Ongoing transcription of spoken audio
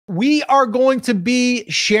we are going to be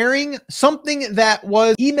sharing something that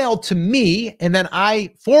was emailed to me, and then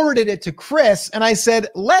I forwarded it to Chris, and I said,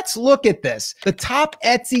 let's look at this. The top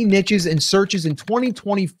Etsy niches and searches in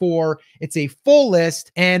 2024. It's a full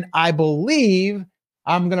list, and I believe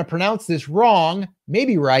I'm going to pronounce this wrong,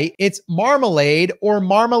 maybe right. It's marmalade or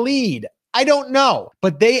marmalade. I don't know,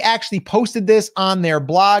 but they actually posted this on their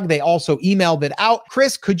blog. They also emailed it out.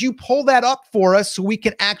 Chris, could you pull that up for us so we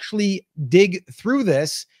can actually dig through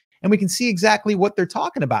this and we can see exactly what they're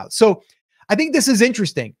talking about? So I think this is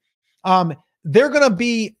interesting. They're going to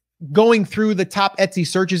be going through the top Etsy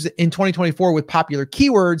searches in 2024 with popular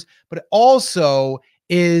keywords, but it also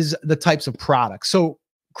is the types of products. So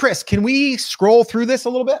Chris, can we scroll through this a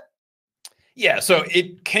little bit? Yeah, so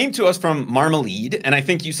it came to us from Marmalade, and I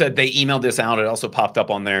think you said they emailed this out. It also popped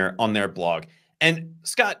up on their blog. And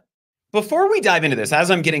Scott, before we dive into this,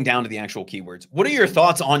 as I'm getting down to the actual keywords, what are your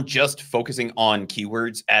thoughts on just focusing on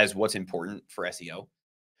keywords as what's important for SEO?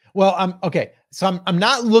 Well, okay. So I'm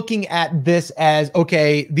not looking at this as,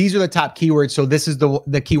 okay, these are the top keywords, so this is the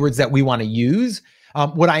keywords that we want to use.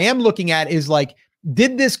 What I am looking at is like,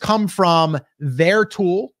 did this come from their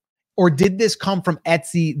tool? Or did this come from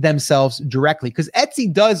Etsy themselves directly? Because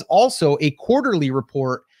Etsy does also a quarterly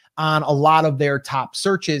report on a lot of their top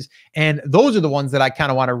searches. And those are the ones that I kind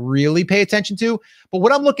of want to really pay attention to. But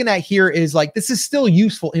what I'm looking at here is like, this is still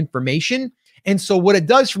useful information. And so what it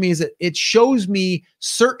does for me is it shows me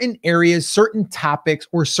certain areas, certain topics,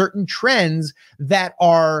 or certain trends that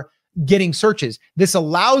are getting searches. This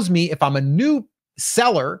allows me, if I'm a new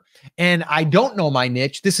seller and I don't know my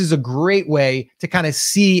niche, this is a great way to kind of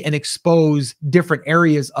see and expose different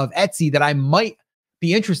areas of Etsy that I might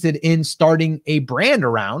be interested in starting a brand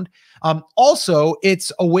around. Also,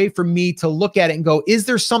 it's a way for me to look at it and go, is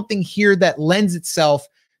there something here that lends itself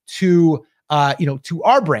to, to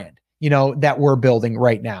our brand, that we're building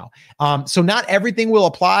right now? So not everything will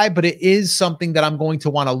apply, but it is something that I'm going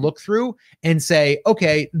to want to look through and say,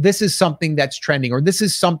 okay, this is something that's trending, or this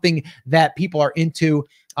is something that people are into.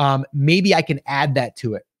 Maybe I can add that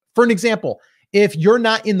to it. For an example, if you're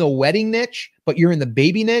not in the wedding niche, but you're in the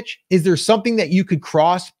baby niche, is there something that you could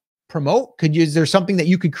cross promote? Is there something that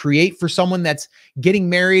you could create for someone that's getting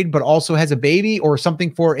married, but also has a baby, or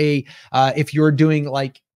something for if you're doing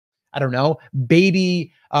like, I don't know,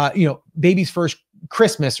 baby's first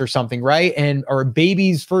Christmas or something, right? Or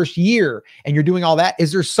baby's first year, and you're doing all that.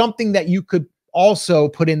 Is there something that you could also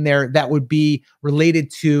put in there that would be related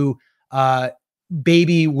to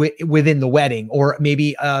baby within the wedding, or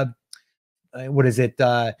maybe what is it?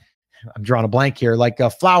 I'm drawing a blank here, like a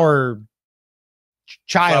flower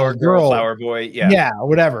child, flower girl, flower boy, yeah,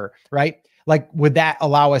 whatever, right? Like, would that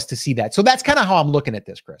allow us to see that? So that's kind of how I'm looking at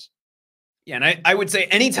this, Chris. Yeah, and I would say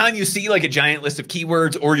anytime you see like a giant list of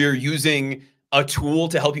keywords, or you're using a tool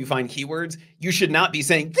to help you find keywords, you should not be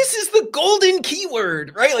saying, this is the golden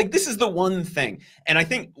keyword, right? Like, this is the one thing. And I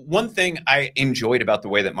think one thing I enjoyed about the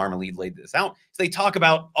way that Marmalade laid this out is they talk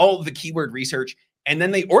about all of the keyword research, and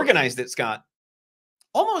then they organized it, Scott,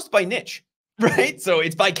 almost by niche, right? So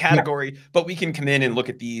it's by category, but we can come in and look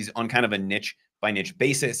at these on kind of a niche by niche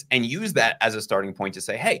basis and use that as a starting point to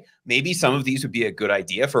say, hey, maybe some of these would be a good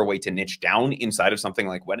idea for a way to niche down inside of something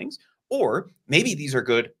like weddings, or maybe these are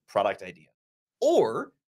good product ideas.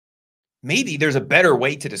 Or maybe there's a better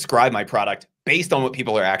way to describe my product based on what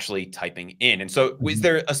people are actually typing in. And so was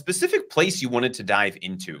there a specific place you wanted to dive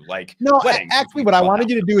into? Like, no, actually what I wanted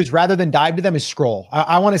you to do is, rather than dive to them, is scroll.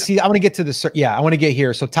 I want to see, I want to get to the, I want to get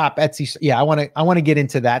here. So top Etsy. Yeah. I want to get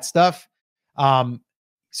into that stuff.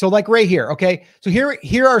 So like right here. Okay. So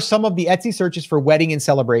here are some of the Etsy searches for wedding and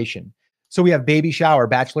celebration. So we have baby shower,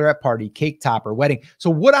 bachelorette party, cake topper, wedding. So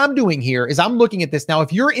what I'm doing here is I'm looking at this. Now,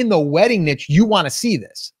 if you're in the wedding niche, you want to see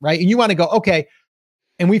this, right? And you want to go, okay.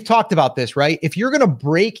 And we've talked about this, right? If you're going to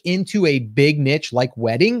break into a big niche like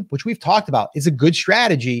wedding, which we've talked about is a good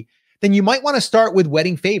strategy, then you might want to start with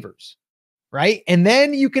wedding favors, right? And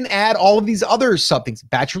then you can add all of these other sub-things,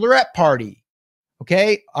 bachelorette party.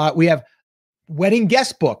 Okay. We have wedding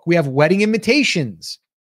guest book. We have wedding invitations,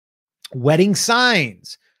 wedding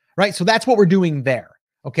signs. Right. So that's what we're doing there.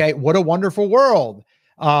 Okay. What a wonderful world.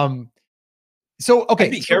 Okay.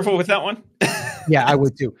 Be careful with that one. Yeah, I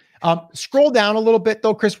would too. Scroll down a little bit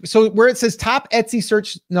though, Chris. So where it says top Etsy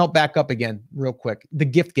search, no, back up again real quick. The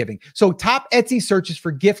gift giving. So top Etsy searches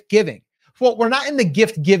for gift giving. Well, we're not in the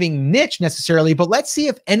gift giving niche necessarily, but let's see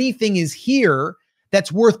if anything is here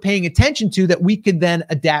that's worth paying attention to that we could then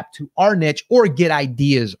adapt to our niche or get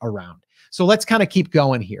ideas around. So let's kind of keep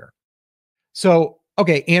going here. So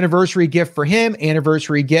okay, anniversary gift for him,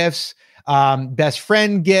 anniversary gifts, best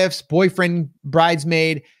friend gifts, boyfriend,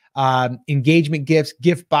 bridesmaid, engagement gifts,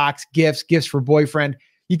 gift box gifts, gifts for boyfriend.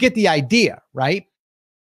 You get the idea, right?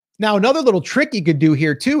 Now, another little trick you could do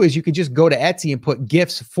here too is you could just go to Etsy and put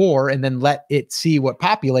gifts for, and then let it see what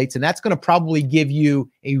populates. And that's going to probably give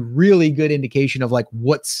you a really good indication of like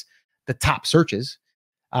what's the top searches.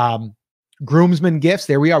 Groomsmen gifts.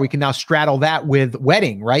 There we are. We can now straddle that with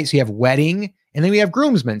wedding, right? So you have wedding and then we have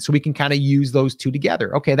groomsmen. So we can kind of use those two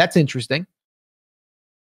together. Okay. That's interesting.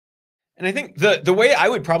 And I think the way I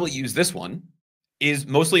would probably use this one is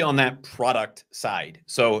mostly on that product side.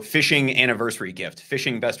 So fishing anniversary gift,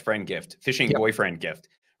 fishing best friend gift, fishing boyfriend gift,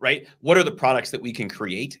 right? What are the products that we can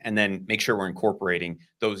create and then make sure we're incorporating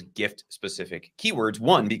those gift specific keywords?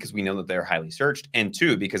 One, because we know that they're highly searched, and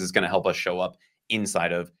two, because it's going to help us show up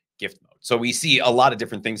inside of gift mode. So we see a lot of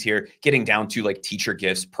different things here, getting down to like teacher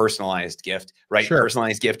gifts, personalized gift, right? Sure.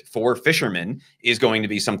 Personalized gift for fishermen is going to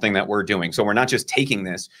be something that we're doing. So we're not just taking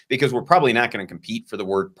this because we're probably not going to compete for the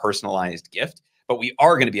word personalized gift, but we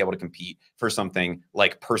are going to be able to compete for something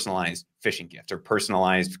like personalized fishing gift or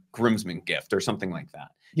personalized groomsman gift or something like that.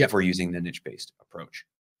 Yep. If we're using the niche-based approach.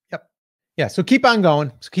 Yep. Yeah. So keep on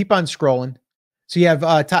going. So keep on scrolling. So you have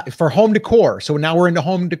for home decor. So now we're into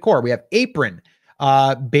home decor. We have apron,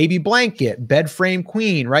 baby blanket, bed frame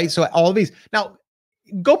queen, right? So all of these. Now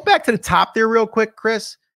go back to the top there real quick,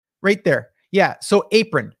 Chris, right there. Yeah. So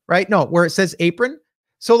apron, right? No, where it says apron.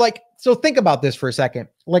 So think about this for a second.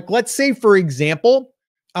 Like, let's say, for example,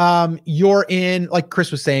 you're in, like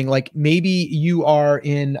Chris was saying, like maybe you are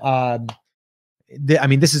in,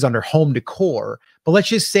 this is under home decor, but let's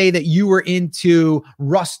just say that you were into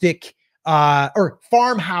rustic or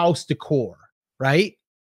farmhouse decor, right?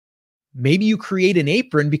 Maybe you create an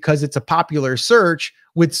apron because it's a popular search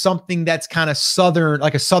with something that's kind of Southern,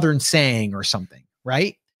 like a Southern saying or something,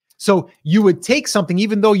 right? So you would take something,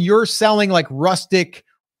 even though you're selling like rustic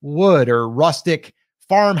wood or rustic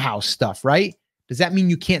farmhouse stuff, right? Does that mean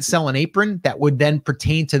you can't sell an apron that would then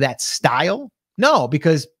pertain to that style? No,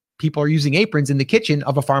 because people are using aprons in the kitchen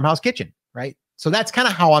of a farmhouse kitchen, right? So that's kind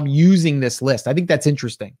of how I'm using this list. I think that's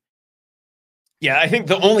interesting. Yeah, I think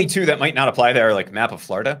the only two that might not apply there are like map of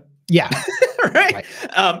Florida. Yeah. right.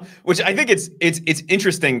 Which I think it's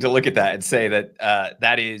interesting to look at that and say that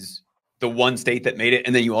that is the one state that made it.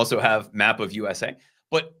 And then you also have map of USA.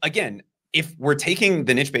 But again, if we're taking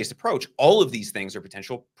the niche-based approach, all of these things are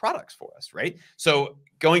potential products for us, right? So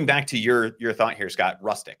going back to your thought here, Scott,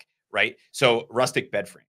 rustic, right? So rustic bed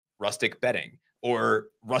frame, rustic bedding, or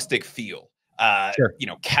rustic feel, sure.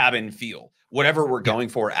 Cabin feel, whatever we're going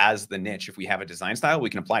for as the niche. If we have a design style, we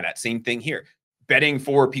can apply that. Same thing here. Bedding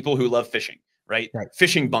for people who love fishing, right?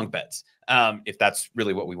 Fishing bunk beds, if that's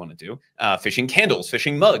really what we want to do. Fishing candles,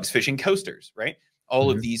 fishing mugs, fishing coasters, right? All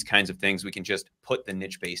of these kinds of things we can just put the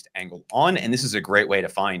niche-based angle on. And this is a great way to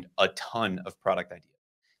find a ton of product ideas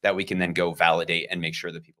that we can then go validate and make sure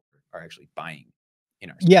that people are actually buying in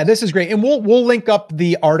our space. Yeah, this is great. And we'll link up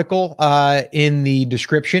the article in the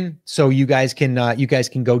description so you guys can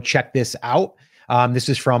go check this out. This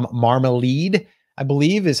is from Marmalade, I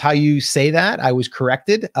believe is how you say that. I was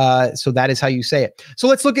corrected. So that is how you say it. So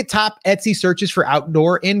let's look at top Etsy searches for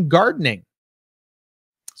outdoor and gardening.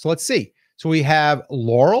 So let's see. So we have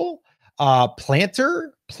Laurel,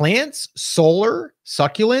 planter, plants, solar,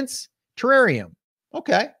 succulents, terrarium.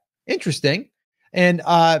 Okay, interesting. And,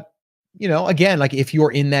 again, like if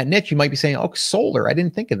you're in that niche, you might be saying, oh, solar, I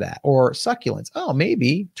didn't think of that. Or succulents. Oh,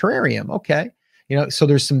 maybe terrarium. Okay. So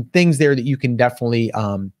there's some things there that you can definitely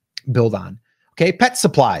build on. Okay, pet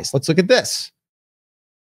supplies. Let's look at this.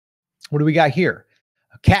 What do we got here?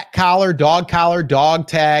 A cat collar, dog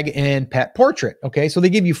tag, and pet portrait. Okay, so they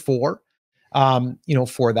give you 4.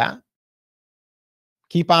 For that.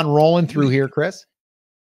 Keep on rolling through here, Chris.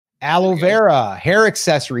 Aloe vera, hair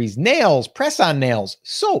accessories, nails, press-on nails,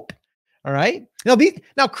 soap. All right.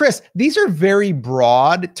 Now, Chris, these are very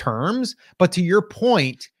broad terms, but to your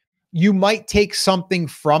point, you might take something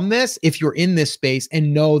from this if you're in this space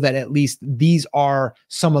and know that at least these are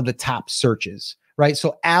some of the top searches, right?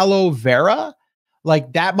 So aloe vera,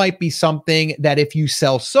 like that might be something that if you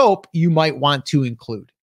sell soap, you might want to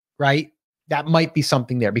include, right? That might be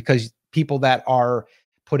something there because people that are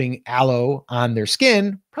putting aloe on their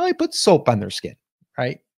skin probably put soap on their skin,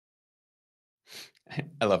 right?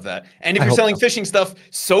 I love that. And if you're selling fishing stuff,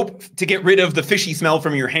 soap to get rid of the fishy smell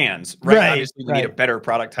from your hands, right? Obviously, we need a better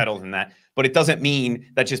product title than that. But it doesn't mean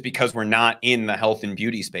that just because we're not in the health and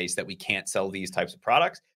beauty space that we can't sell these types of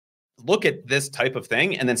products. Look at this type of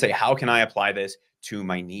thing and then say, how can I apply this to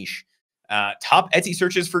my niche? Top Etsy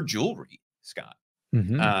searches for jewelry, Scott.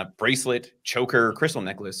 Bracelet, choker, crystal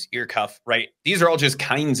necklace, ear cuff, right? These are all just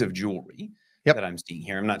kinds of jewelry. Yep. that I'm seeing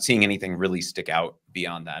here. I'm not seeing anything really stick out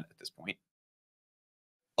beyond that at this point.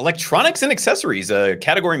 Electronics and accessories, a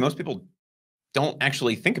category most people don't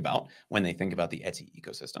actually think about when they think about the Etsy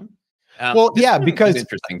ecosystem. Well, This yeah, one because is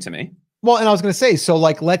interesting to me. well, and I was going to say, so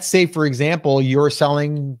like, let's say, for example, you're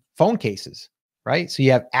selling phone cases, right? So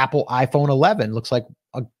you have Apple iPhone 11, looks like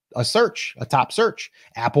a top search,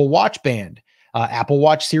 Apple Watch Band, Apple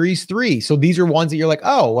Watch Series 3. So these are ones that you're like,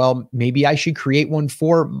 oh, well, maybe I should create one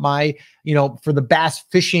for my, for the bass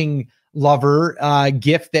fishing lover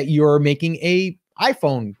gift that you're making a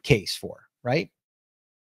iPhone case for, right?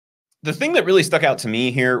 The thing that really stuck out to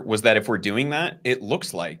me here was that if we're doing that, it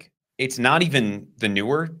looks like it's not even the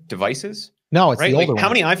newer devices. No, it's right? the older How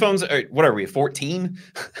one. many iPhones what are we, 14?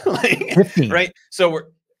 15. Right? So we're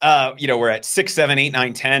we're at 6, 7, 8,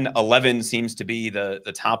 9, 10. 11 seems to be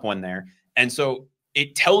the top one there. And so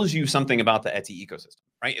it tells you something about the Etsy ecosystem,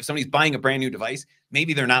 right? If somebody's buying a brand new device,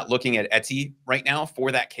 maybe they're not looking at Etsy right now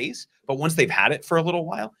for that case, but once they've had it for a little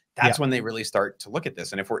while, that's when they really start to look at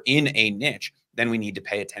this. And if we're in a niche, then we need to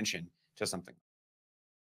pay attention to something.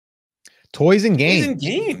 Toys and games. Toys and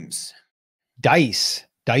games. Dice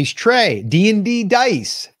tray, D&D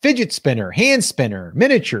dice, fidget spinner, hand spinner,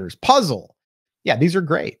 miniatures, puzzle. Yeah, these are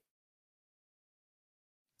great.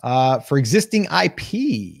 For existing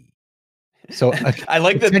IP. So I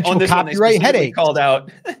like that on this copyright one they headache called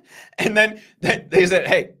out, and then they said,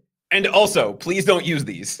 "Hey, and also please don't use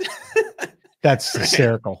these." That's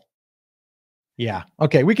hysterical. Yeah.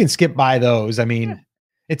 Okay, we can skip by those. I mean,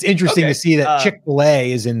 it's interesting to see that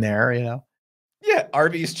Chick-fil-A is in there. Yeah,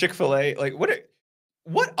 Arby's, Chick-fil-A. Like,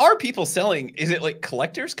 what are people selling? Is it like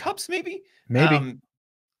collector's cups? Maybe.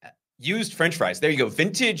 Used French fries. There you go.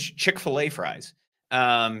 Vintage Chick-fil-A fries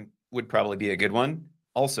would probably be a good one.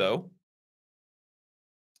 Also,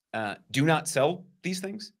 do not sell these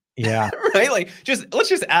things. Yeah. Right. Like, let's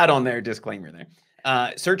just add on their disclaimer there.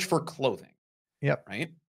 Search for clothing. Yep.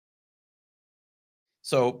 Right.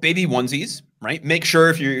 So baby onesies. Right. Make sure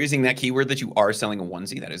if you're using that keyword that you are selling a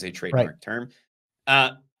onesie. That is a trademark term.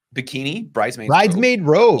 Bikini, bridesmaid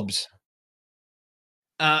robes.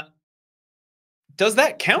 Does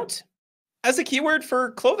that count as a keyword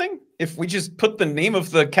for clothing? If we just put the name of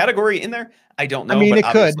the category in there, I don't know. I mean, but it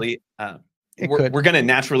obviously, could. We're going to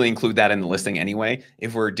naturally include that in the listing anyway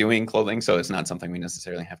if we're doing clothing. So it's not something we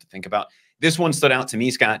necessarily have to think about. This one stood out to me,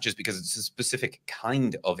 Scott, just because it's a specific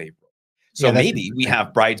kind of a robe. So maybe we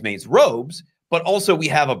have bridesmaids robes, but also we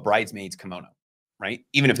have a bridesmaid's kimono, right?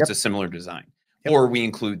 Even if it's a similar design. Or we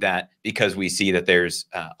include that because we see that there's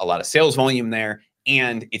a lot of sales volume there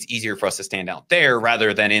and it's easier for us to stand out there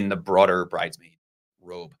rather than in the broader bridesmaid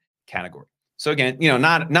robe category. So again,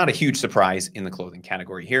 not a huge surprise in the clothing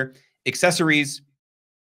category here. Accessories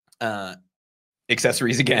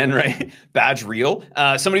again, right? Badge reel.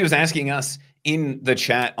 Somebody was asking us in the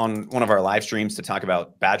chat on one of our live streams to talk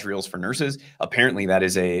about badge reels for nurses. Apparently that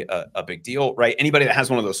is a big deal, right? Anybody that has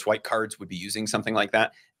one of those swipe cards would be using something like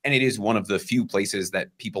that. And it is one of the few places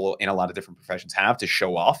that people in a lot of different professions have to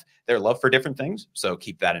show off their love for different things. So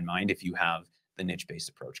keep that in mind if you have the niche-based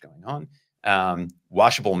approach going on.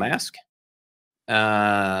 Washable mask,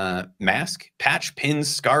 patch, pin,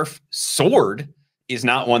 scarf, sword is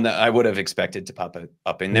not one that I would have expected to pop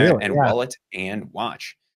up in there. Really? And wallet and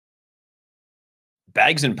watch.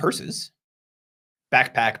 Bags and purses,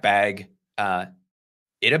 backpack, bag,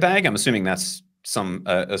 it a bag. I'm assuming that's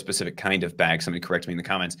a specific kind of bag. Somebody correct me in the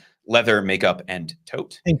comments. Leather, makeup, and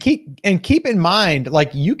tote. And keep in mind,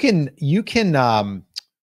 like you can print on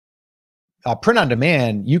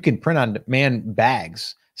demand. You can print on demand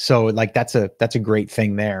bags. So like that's a great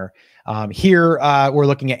thing there. Here we're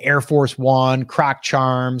looking at Air Force One, Croc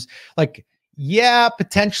Charms. Like, yeah,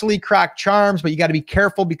 potentially Croc Charms, but you got to be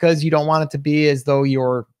careful because you don't want it to be as though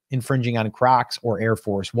you're infringing on Crocs or Air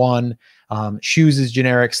Force One. Shoes is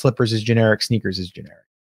generic, slippers is generic, sneakers is generic.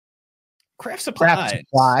 Craft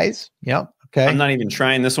supplies. Yep. Okay. I'm not even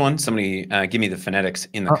trying this one. Somebody give me the phonetics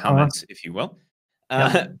in the comments, if you will.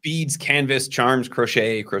 Beads, canvas, charms,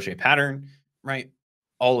 crochet pattern, right?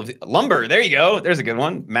 All of the lumber. There you go. There's a good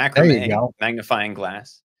one. Macrame, magnifying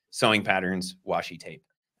glass, sewing patterns, washi tape.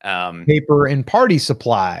 Paper and party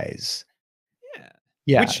supplies.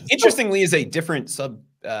 Yeah. Which interestingly is a different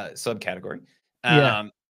subcategory.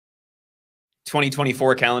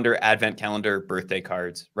 2024 calendar, advent calendar, birthday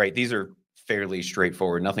cards, right? These are fairly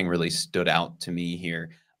straightforward. Nothing really stood out to me here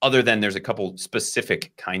other than there's a couple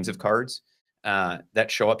specific kinds of cards that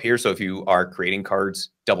show up here. So if you are creating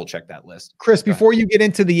cards, double check that list. Chris, before you get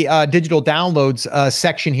into the digital downloads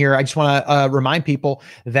section here, I just want to remind people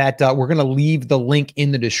that we're going to leave the link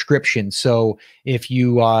in the description. So if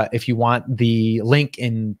you want the link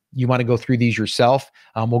and you want to go through these yourself,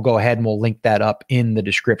 we'll go ahead and we'll link that up in the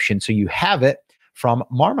description so you have it from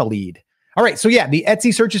Marmalead. All right, so yeah, the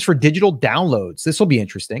Etsy searches for digital downloads. This will be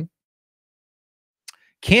interesting.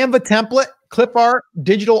 Canva template, clip art,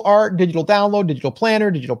 digital download, digital planner,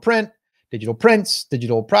 digital print, digital prints,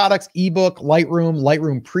 digital products, ebook,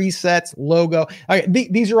 Lightroom presets, logo.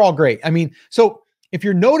 These are all great. I mean, so if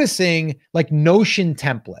you're noticing like Notion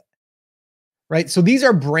template, right? So these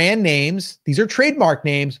are brand names, these are trademark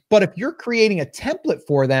names, but if you're creating a template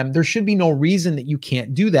for them, there should be no reason that you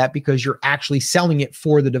can't do that because you're actually selling it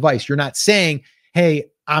for the device. You're not saying, hey,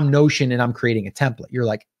 I'm Notion and I'm creating a template. You're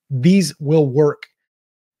like, these will work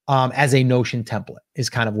as a Notion template is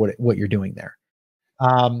kind of what you're doing there.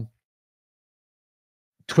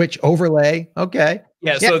 Twitch overlay. Okay.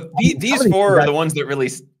 Yeah. So these four are the ones that really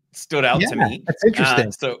stood out to me. That's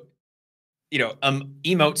interesting. So, you know,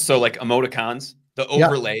 emotes. So like emoticons, the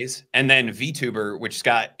overlays, and then VTuber, which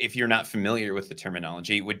Scott, if you're not familiar with the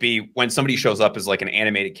terminology, would be when somebody shows up as like an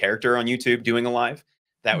animated character on YouTube doing a live,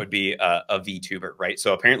 that would be a VTuber, right?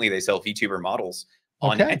 So apparently they sell VTuber models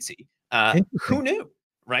on Etsy. Who knew,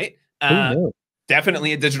 right?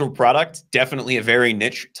 Definitely a digital product, definitely a very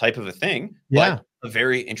niche type of a thing, but a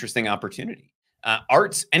very interesting opportunity.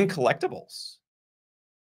 Arts and collectibles.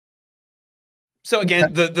 So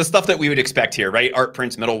again, the stuff that we would expect here, right? Art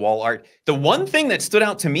prints, metal wall art. The one thing that stood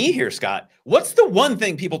out to me here, Scott, what's the one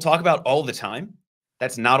thing people talk about all the time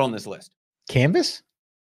that's not on this list? Canvas?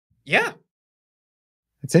 Yeah.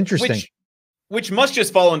 It's interesting. Which must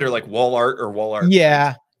just fall under like wall art or wall art.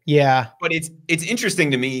 Yeah. Yeah. But it's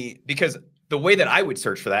interesting to me because the way that I would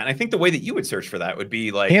search for that, and I think the way that you would search for that would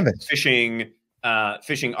be like Canvas. fishing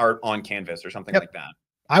art on canvas or something like that.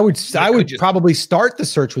 I would probably start the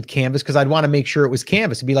search with canvas because I'd want to make sure it was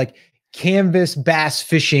canvas. It'd be like canvas bass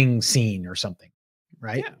fishing scene or something,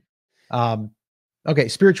 right? Yeah. Okay,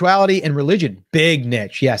 spirituality and religion, big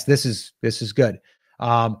niche. Yes, this is good.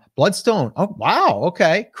 Bloodstone. Oh, wow.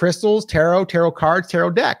 Okay. Crystals, tarot cards,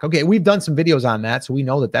 tarot deck. Okay. We've done some videos on that. So we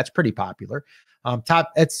know that that's pretty popular.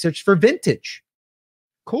 Top Etsy search for vintage.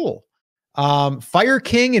 Cool. Fire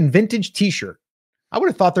King and vintage t-shirt. I would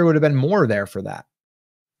have thought there would have been more there for that.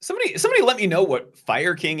 Somebody let me know what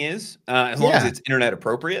Fire King is, as long as it's internet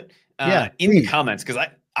appropriate, in the comments, because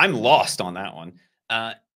I'm lost on that one.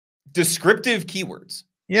 Descriptive keywords.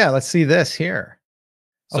 Yeah, let's see this here.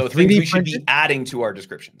 So things we should be adding to our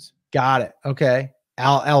descriptions. Got it. Okay.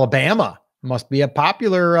 Alabama must be a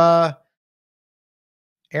popular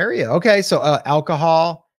area. Okay. So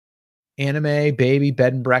alcohol, anime, baby,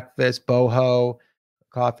 bed and breakfast, boho,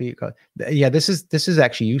 coffee. Yeah, this is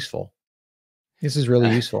actually useful. This is really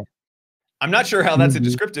useful. I'm not sure how that's a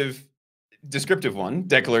descriptive one,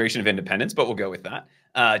 Declaration of Independence, but we'll go with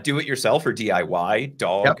that. Do it yourself or DIY,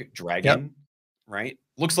 dog, dragon, right?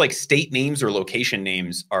 Looks like state names or location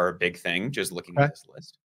names are a big thing, just looking at this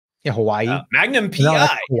list. Yeah, Hawaii. Magnum PI.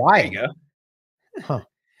 Hawaii. There you go. Huh.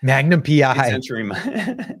 Magnum PI. Century.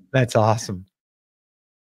 That's awesome.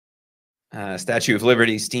 Statue of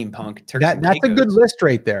Liberty, steampunk. That's a good list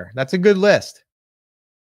right there. That's a good list.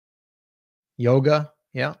 Yoga.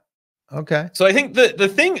 Yeah. Okay. So I think the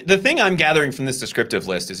thing I'm gathering from this descriptive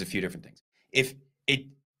list is a few different things.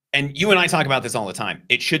 And you and I talk about this all the time.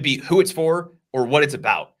 It should be who it's for or what it's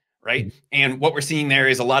about, right? Mm-hmm. And what we're seeing there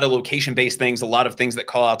is a lot of location-based things, a lot of things that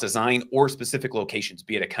call out design or specific locations,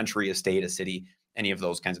 be it a country, a state, a city, any of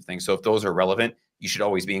those kinds of things. So if those are relevant, you should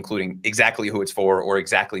always be including exactly who it's for or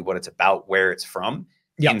exactly what it's about, where it's from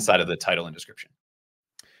inside of the title and description.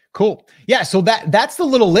 Cool. Yeah. So that's the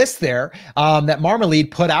little list there that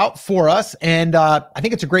Marmalead put out for us. And I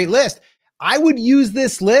think it's a great list. I would use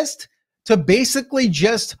this list to basically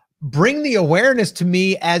just bring the awareness to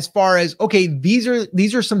me as far as, okay, these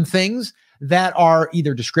are some things that are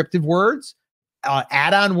either descriptive words,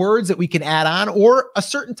 add-on words that we can add on, or a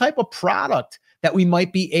certain type of product that we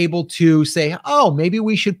might be able to say, oh, maybe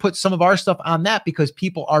we should put some of our stuff on that because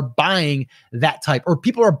people are buying that type, or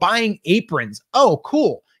people are buying aprons. Oh,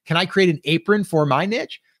 cool. Can I create an apron for my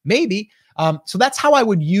niche? Maybe. So that's how I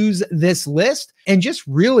would use this list, and just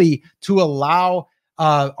really to allow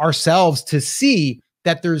ourselves to see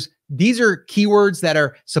that these are keywords that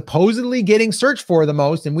are supposedly getting searched for the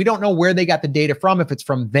most, and we don't know where they got the data from, if it's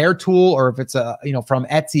from their tool or if it's from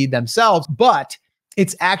Etsy themselves, but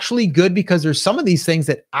it's actually good because there's some of these things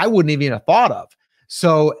that I wouldn't even have thought of.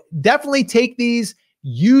 So definitely take these,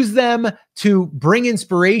 use them to bring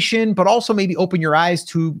inspiration, but also maybe open your eyes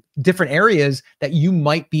to different areas that you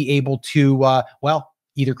might be able to, well,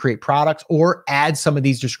 either create products or add some of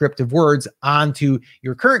these descriptive words onto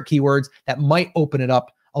your current keywords that might open it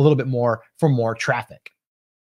up a little bit more for more traffic.